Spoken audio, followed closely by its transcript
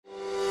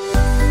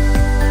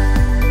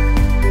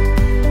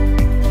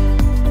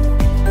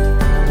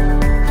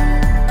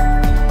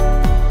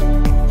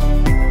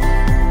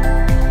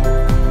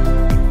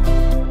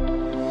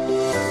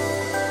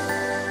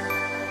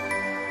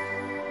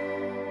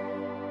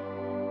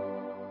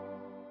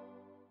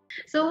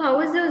So how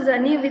is your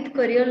journey with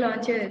Career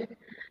Launcher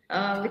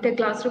with a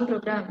classroom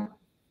program?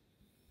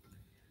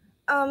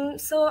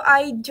 So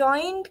I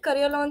joined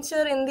Career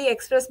Launcher in the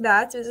Express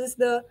batch, which is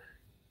the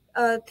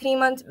 3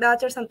 month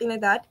batch or something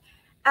like that.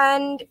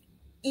 And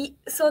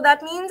so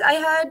that means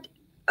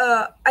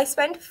I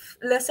spent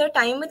lesser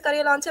time with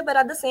Career Launcher, but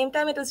at the same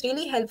time, it was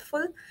really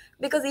helpful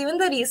because even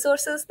the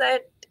resources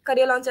that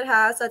Career Launcher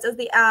has, such as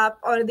the app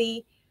or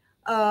the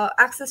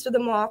access to the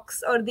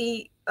mocks or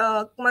the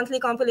monthly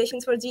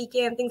compilations for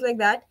GK and things like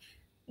that,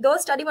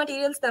 those study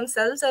materials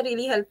themselves are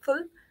really helpful.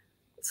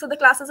 So the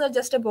classes are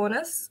just a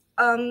bonus.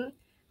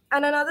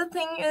 And another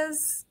thing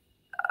is,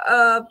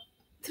 uh,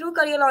 through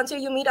Career Launcher,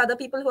 you meet other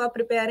people who are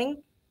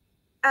preparing,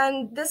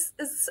 and this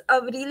is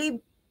a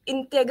really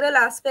integral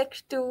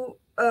aspect to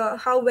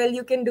how well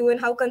you can do and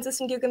how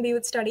consistent you can be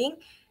with studying.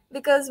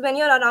 Because when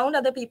you're around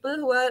other people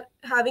who are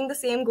having the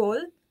same goal,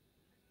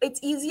 it's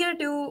easier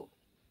to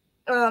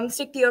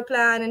stick to your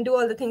plan and do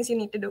all the things you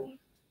need to do.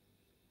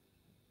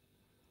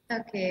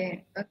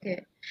 Okay,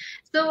 okay.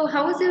 So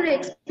how was your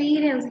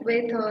experience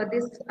with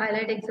this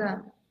IELTS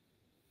exam?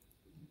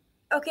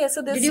 Okay,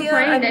 so Did this you year,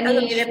 find as I'm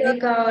any sure,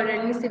 replica or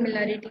any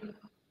similarity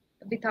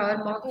with our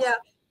yeah, mocks?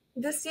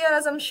 this year,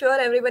 as I'm sure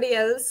everybody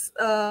else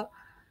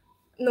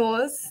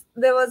knows,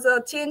 there was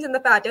a change in the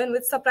pattern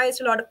which surprised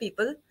a lot of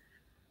people.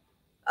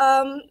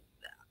 Um,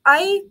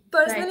 I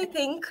personally Right.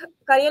 think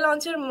career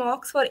launcher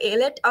mocks for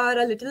AILET are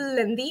a little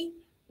lengthy.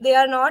 They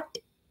are not.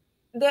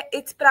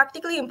 It's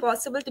practically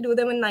impossible to do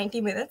them in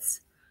 90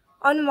 minutes.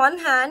 On one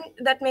hand,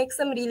 that makes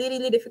them really,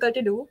 really difficult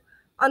to do.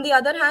 On the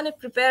other hand, it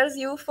prepares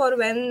you for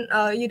when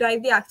you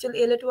write the actual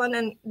AILET one,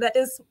 and that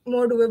is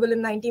more doable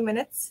in 90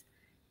 minutes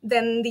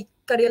than the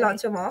career Right.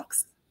 launcher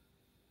mocks.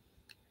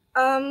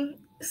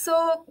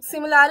 So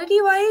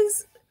similarity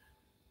wise,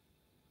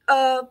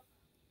 uh,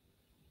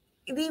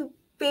 the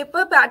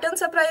paper pattern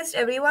surprised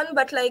everyone,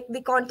 but like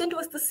the content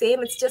was the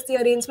same. It's just the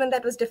arrangement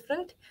that was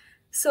different.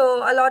 So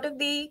a lot of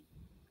the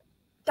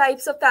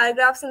types of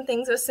paragraphs and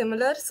things are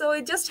similar. So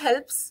it just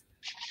helps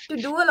to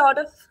do a lot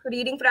of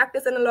reading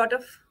practice and a lot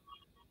of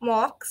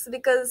mocks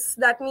because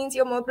that means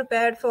you're more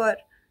prepared for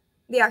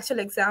the actual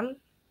exam.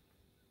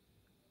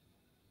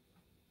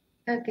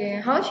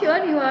 Okay. How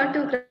sure you are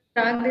to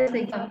crack this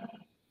exam?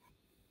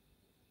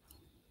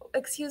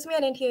 Excuse me, I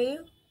didn't hear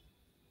you.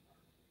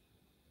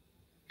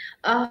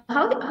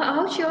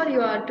 How sure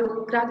you are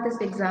to crack this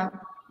exam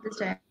this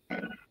time?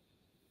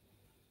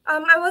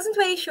 I wasn't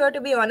very sure,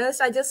 to be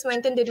honest. I just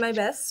went and did my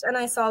best and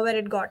I saw where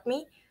it got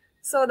me.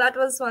 So that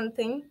was one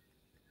thing.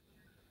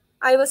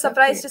 I was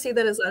surprised Okay. to see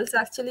the results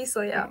actually.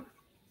 So yeah.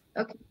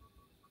 Okay. Okay.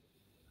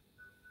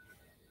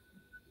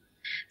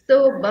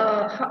 So,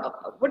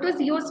 what was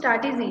your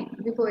strategy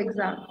before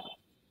exam?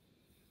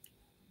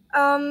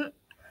 Um,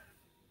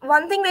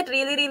 One thing that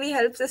really, really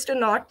helps is to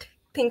not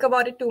think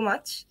about it too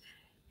much.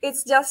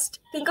 It's just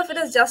think of it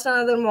as just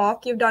another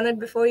mock. You've done it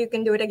before, you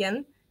can do it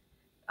again.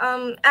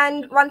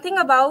 And one thing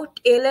about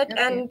AILET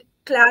Okay. and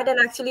CLAT and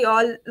actually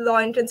all law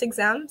entrance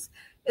exams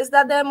is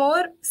that they're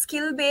more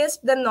skill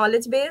based than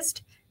knowledge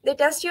based. They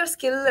test your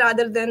skill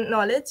rather than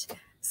knowledge.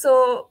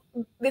 So,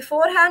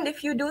 beforehand,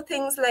 if you do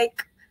things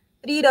like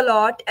read a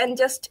lot and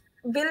just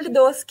build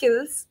those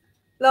skills,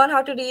 learn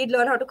how to read,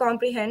 learn how to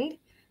comprehend,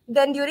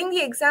 then during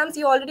the exams,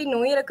 you already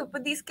know you're equipped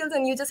with these skills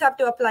and you just have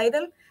to apply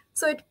them.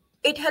 So,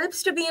 it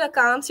helps to be in a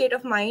calm state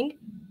of mind,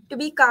 to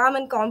be calm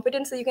and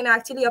competent so you can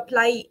actually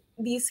apply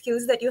these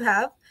skills that you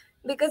have,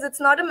 because it's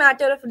not a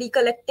matter of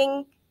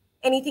recollecting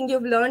anything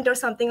you've learned or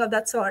something of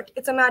that sort.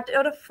 It's a matter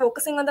of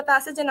focusing on the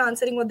passage and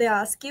answering what they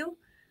ask you.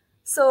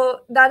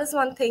 So that is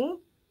one thing.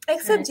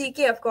 Except Right.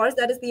 GK, of course,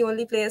 that is the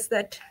only place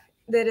that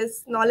there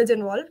is knowledge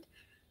involved.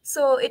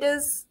 So it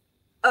is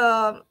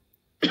um,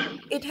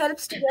 it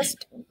helps to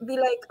just be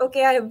like,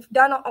 okay, I've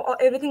done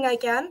everything I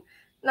can,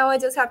 now I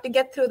just have to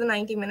get through the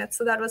 90 minutes.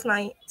 So that was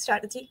my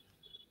strategy.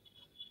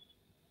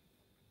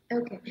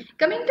 Okay.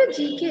 Coming to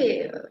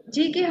GK,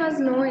 GK has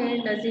no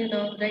end, as you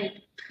know, right?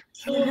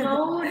 So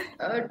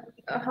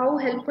how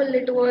helpful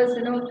it was,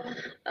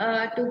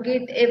 to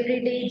get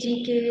everyday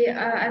GK.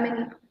 I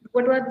mean,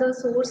 what were the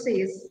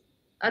sources,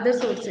 other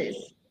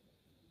sources?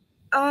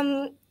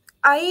 um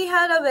I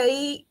had a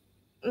very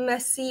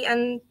messy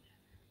and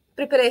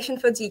preparation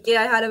for GK.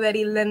 I had a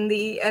very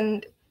lengthy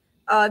and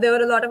there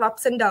were a lot of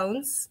ups and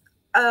downs.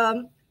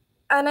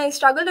 And I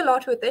struggled a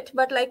lot with it.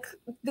 But like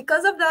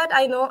because of that,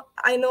 I know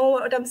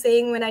what I'm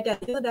saying when I tell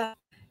you that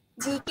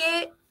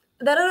GK,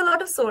 there are a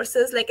lot of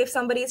sources. Like if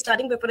somebody is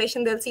starting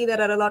preparation, they'll see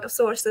there are a lot of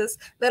sources.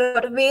 There are a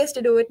lot of ways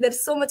to do it.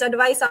 There's so much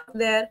advice out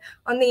there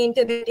on the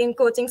internet, in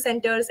coaching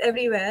centers,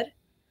 everywhere.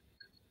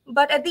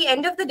 But at the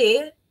end of the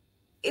day,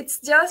 it's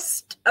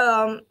just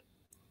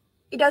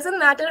it doesn't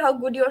matter how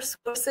good your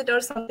sources or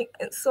something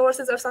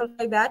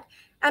like that.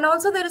 And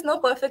also there is no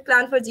perfect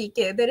plan for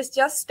GK. There is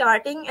just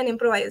starting and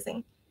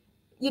improvising.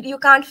 You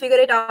can't figure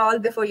it out all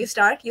before you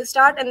start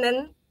and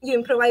then you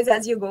improvise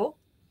as you go.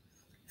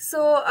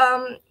 So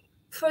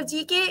for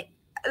GK,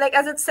 like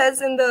as it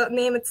says in the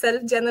name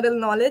itself, general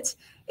knowledge,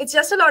 it's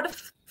just a lot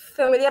of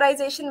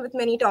familiarization with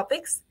many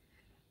topics.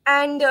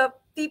 and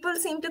people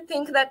seem to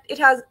think that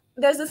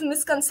there's this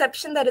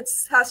misconception that it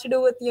has to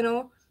do with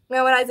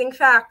memorizing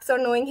facts or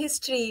knowing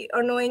history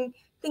or knowing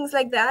things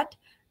like that.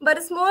 But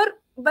it's more,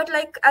 but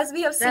like as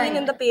we have seen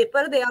in Right. the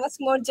paper, they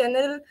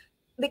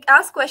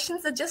ask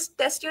questions that just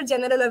test your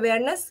general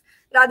awareness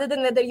rather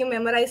than whether you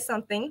memorize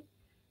something.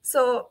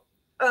 So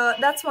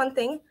that's one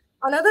thing.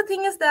 Another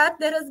thing is that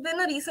there has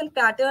been a recent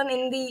pattern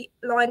in the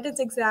law entrance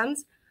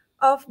exams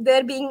of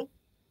there being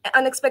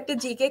unexpected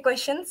GK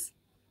questions.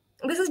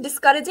 This is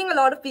discouraging a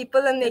lot of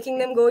people and making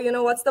Okay. them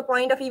go, what's the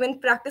point of even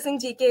practicing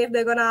GK if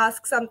they're going to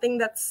ask something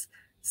that's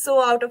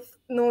so out of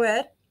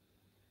nowhere.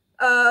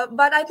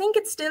 But I think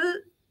it's still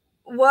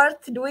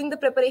worth doing the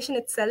preparation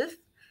itself,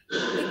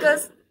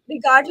 because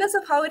regardless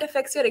of how it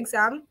affects your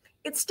exam,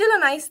 it's still a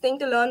nice thing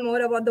to learn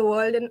more about the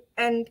world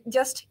and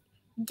just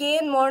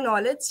gain more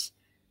knowledge.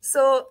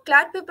 So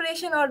CLAT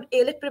preparation or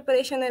AILET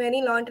preparation and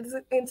any law entrance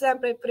exam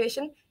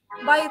preparation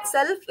by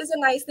itself is a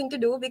nice thing to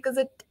do, because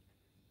it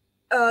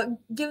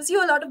gives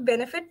you a lot of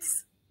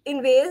benefits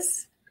in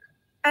ways,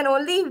 and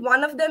only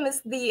one of them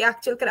is the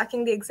actual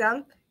cracking the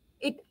exam.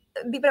 It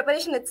The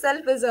preparation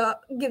itself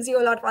gives you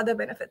a lot of other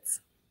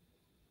benefits.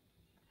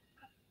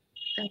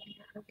 Okay,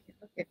 okay,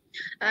 okay.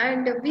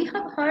 And we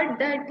have heard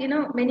that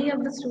many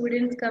of the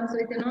students comes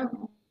with when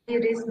they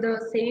reach the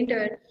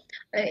center,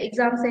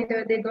 exam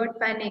center, they got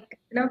panic.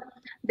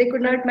 They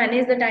could not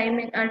manage the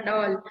timing and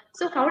all.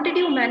 So how did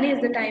you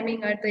manage the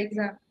timing at the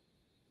exam?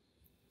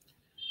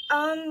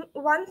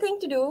 One thing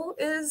to do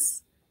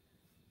is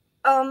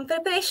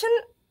preparation.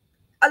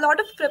 A lot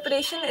of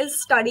preparation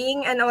is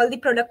studying and all the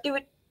productive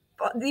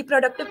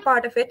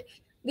part of it.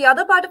 The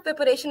other part of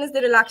preparation is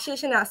the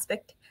relaxation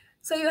aspect.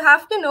 So you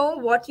have to know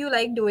what you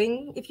like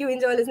doing, if you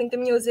enjoy listening to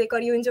music or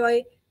you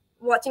enjoy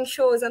watching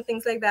shows and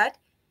things like that,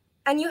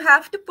 and you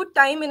have to put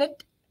time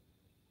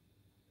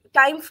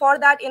for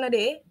that in a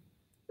day.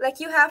 Like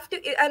you have to,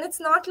 and it's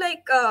not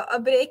like a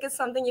break is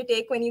something you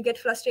take when you get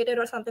frustrated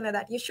or something like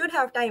that. You should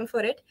have time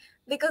for it,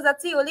 because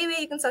that's the only way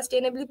you can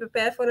sustainably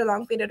prepare for a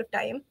long period of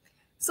time.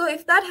 So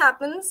if that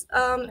happens,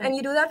 and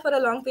you do that for a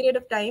long period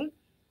of time,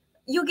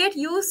 you get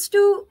used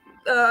to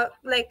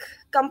like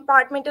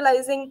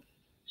compartmentalizing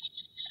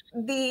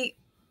the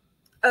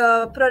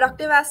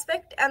productive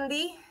aspect and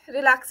the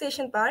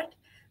relaxation part.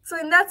 So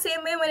in that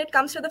same way, when it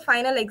comes to the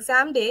final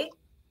exam day,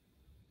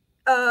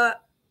 uh,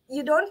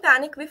 you don't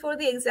panic before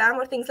the exam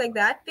or things like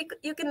that.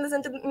 You can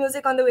listen to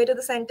music on the way to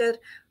the center,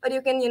 or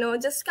you can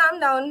just calm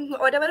down.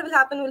 Whatever will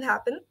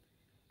happen.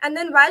 And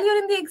then while you're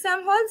in the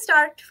exam hall,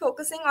 start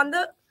focusing on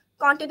the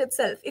content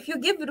itself. If you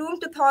give room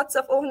to thoughts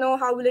of, oh no,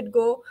 how will it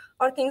go,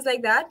 or things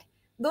like that,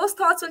 those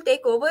thoughts will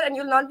take over and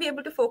you'll not be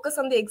able to focus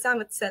on the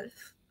exam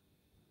itself.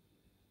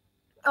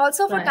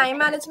 Also, for Right, time right.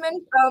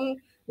 management,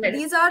 Right.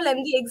 these are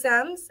lengthy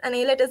exams, and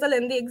ALET is a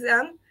lengthy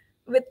exam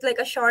with like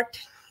a short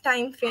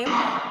time frame.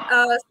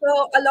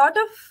 So a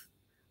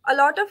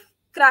lot of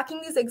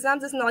cracking these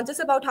exams is not just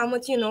about how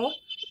much you know;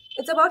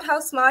 it's about how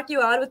smart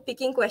you are with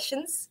picking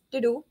questions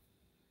to do.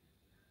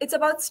 It's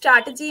about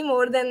strategy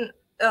more than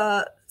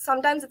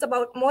sometimes it's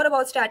about more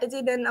about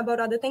strategy than about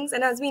other things.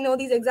 And as we know,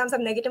 these exams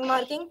have negative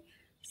marking,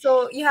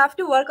 so you have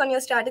to work on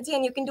your strategy,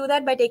 and you can do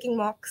that by taking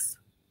mocks.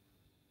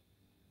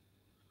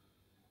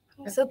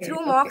 So Okay, through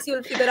okay. mocks,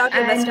 you'll figure out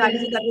your best And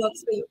strategy that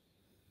works for you.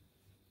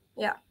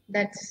 Yeah.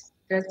 that's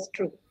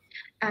true.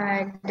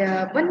 And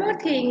one more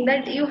thing,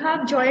 that you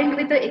have joined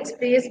with the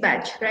express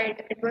batch,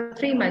 right? It was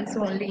 3 months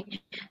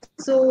only.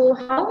 So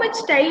how much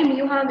time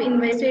you have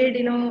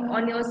invested,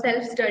 on your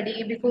self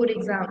study before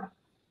exam,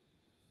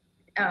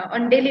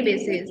 on daily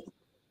basis?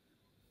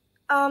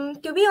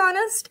 To be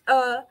honest,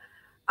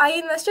 I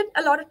invested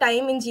a lot of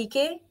time in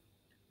GK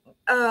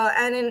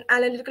and in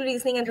analytical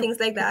reasoning and things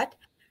like Okay. that.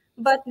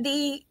 But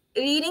the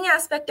reading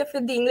aspect of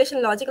it, the English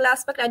and logical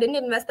aspect, I didn't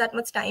invest that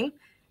much time,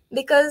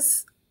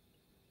 because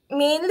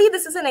mainly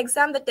this is an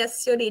exam that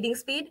tests your reading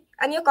speed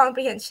and your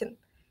comprehension.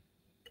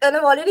 And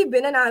I've already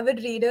been an avid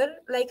reader.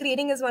 Like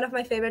reading is one of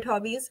my favorite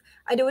hobbies.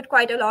 I do it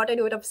quite a lot. I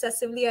do it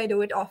obsessively. I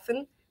do it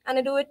often, and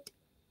I do it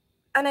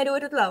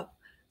with love.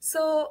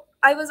 So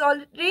I was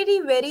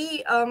already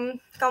very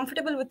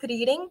comfortable with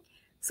reading.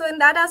 So in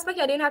that aspect,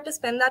 I didn't have to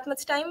spend that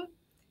much time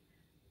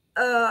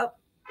uh,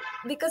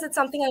 because it's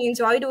something I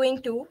enjoy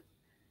doing too.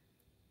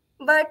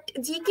 But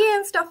GK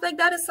and stuff like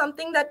that is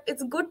something that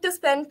it's good to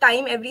spend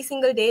time every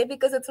single day,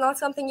 because it's not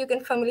something you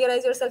can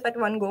familiarize yourself at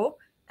one go.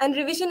 And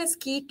revision is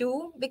key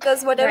too,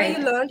 because whatever you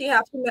Right. learned, you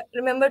have to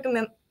remember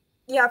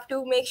you have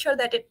to make sure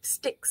that it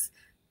sticks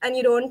and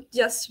you don't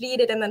just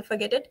read it and then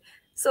forget it.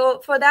 So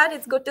for that,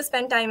 it's good to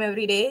spend time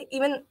every day.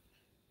 Even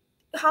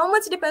how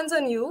much depends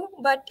on you,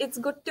 but it's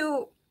good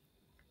to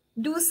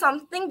do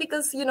something,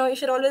 because you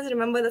should always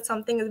remember that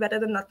something is better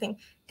than nothing.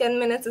 10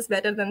 minutes is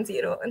better than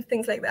zero, and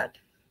things like that.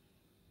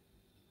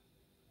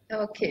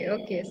 Okay,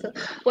 okay. So,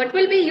 what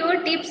will be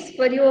your tips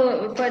for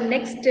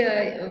next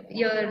year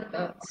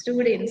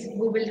students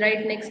who will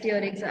write next year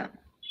exam?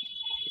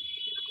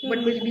 What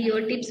will Hmm. be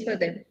your tips for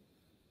them?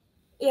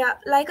 Yeah,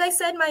 like I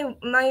said,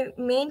 my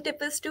main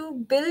tip is to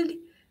build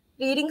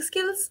reading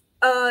skills.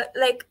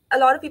 Like a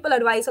lot of people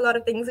advise a lot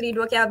of things, read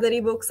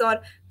vocabulary books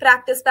or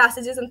practice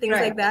passages and things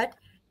like Right. that.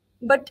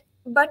 But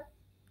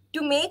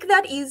to make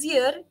that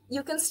easier,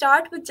 you can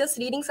start with just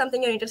reading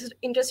something you're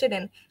interested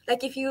in.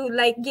 Like if you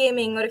like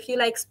gaming or if you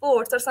like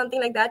sports or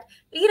something like that,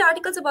 read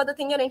articles about the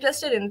thing you're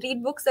interested in,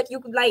 read books that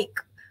you like,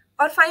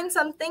 or find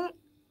something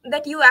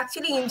that you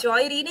actually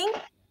enjoy reading.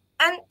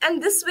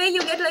 And this way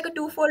you get like a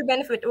twofold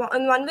benefit.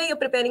 In one way you're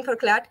preparing for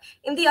CLAT,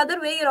 in the other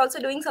way you're also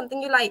doing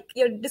something you like,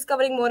 you're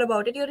discovering more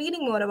about it, you're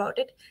reading more about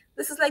it.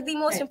 This is like the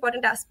most Right.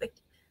 important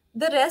aspect.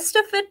 The rest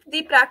of it,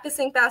 the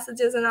practicing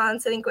passages and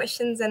answering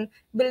questions and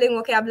building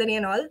vocabulary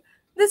and all,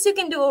 this you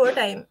can do over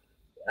time.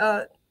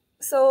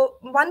 So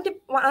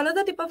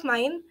another tip of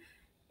mine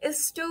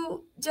is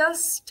to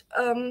just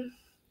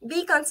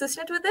be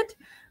consistent with it,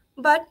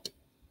 but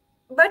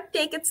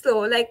take it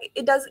slow. Like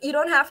it does, you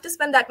don't have to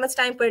spend that much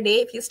time per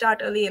day if you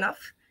start early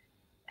enough.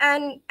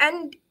 And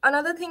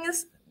another thing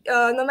is,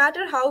 no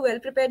matter how well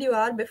prepared you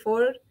are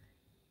before,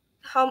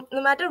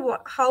 no matter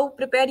how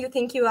prepared you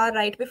think you are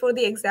right before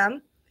the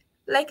exam,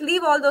 like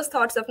leave all those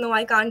thoughts of no,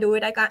 I can't do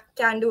it, I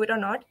can do it or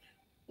not.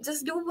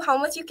 Just do how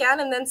much you can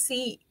and then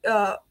see.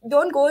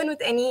 Don't go in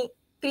with any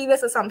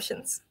previous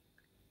assumptions.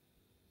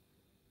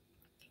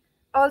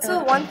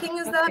 Also, one Okay. thing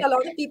is that Okay. a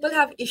lot of people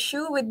have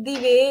issue with the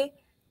way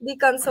the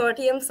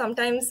consortium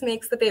sometimes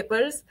makes the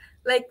papers,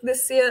 like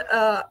this year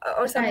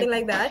or something Right.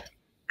 like that.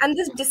 And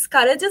this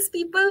discourages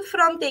people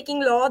from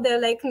taking law. They're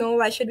like, no,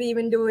 why should we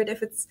even do it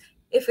if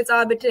it's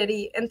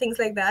arbitrary and things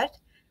like that.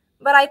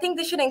 But I think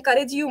they should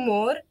encourage you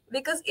more,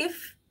 because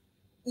if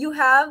you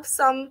have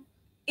some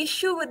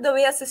issue with the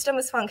way a system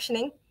is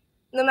functioning,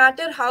 no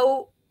matter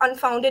how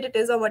unfounded it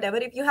is or whatever,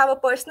 if you have a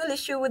personal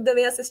issue with the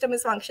way a system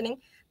is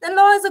functioning, then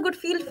law is a good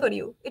field for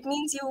you. It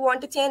means you want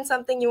to change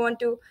something, you want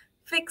to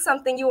fix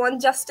something, you want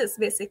justice,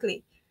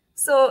 basically.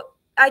 So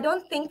I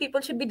don't think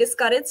people should be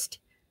discouraged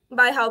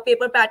by how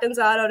paper patterns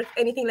are or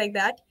anything like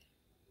that.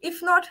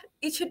 If not,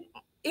 it should,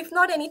 if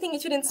not anything,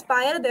 it should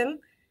inspire them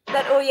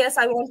that, oh yes,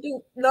 I want to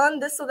learn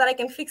this so that I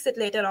can fix it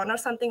later on or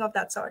something of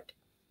that sort.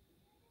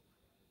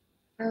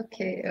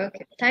 Okay.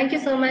 Okay. Thank you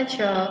so much,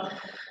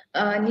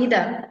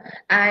 Nida.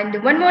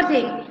 And one more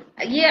thing.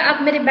 ये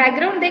आप मेरे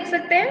background देख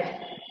सकते हैं?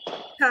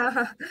 हाँ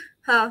हाँ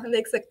हाँ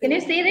देख सकती Can you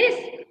हूँ. see this?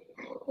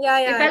 Yeah,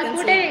 yeah, If I I'll can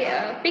put see.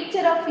 a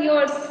picture of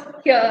yours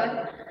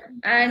here,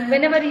 and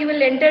whenever you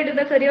will enter to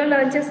the career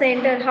launcher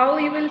center, how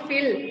you will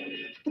feel?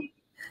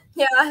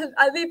 Yeah,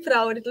 I'll be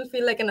proud. It'll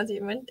feel like an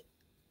achievement.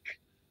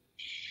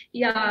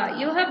 Yeah,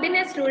 you have been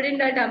a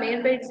student at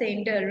Ameerpet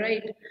Center,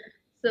 right? Yeah,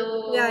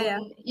 So yeah,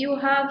 you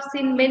have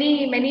seen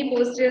many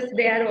posters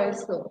there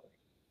also.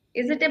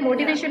 Is it a yeah.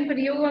 motivation for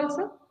you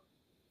also?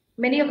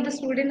 Many of the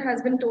student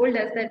has been told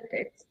us that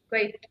it's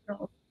quite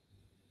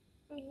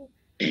Mhm.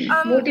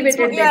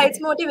 motivated Yeah, them.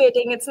 it's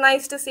motivating. It's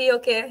nice to see.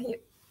 Okay,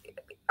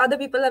 other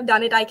people have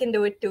done it. I can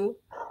do it too.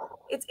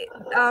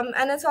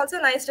 And it's also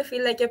nice to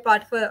feel like you're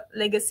part of a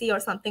legacy or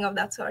something of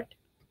that sort.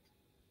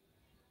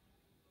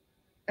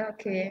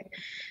 Okay,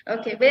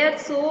 okay. We are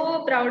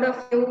so proud of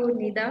you,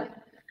 Nida,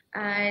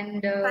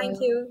 and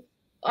Thank you.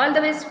 all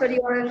the best for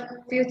your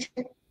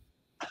future.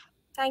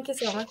 Thank you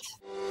so much.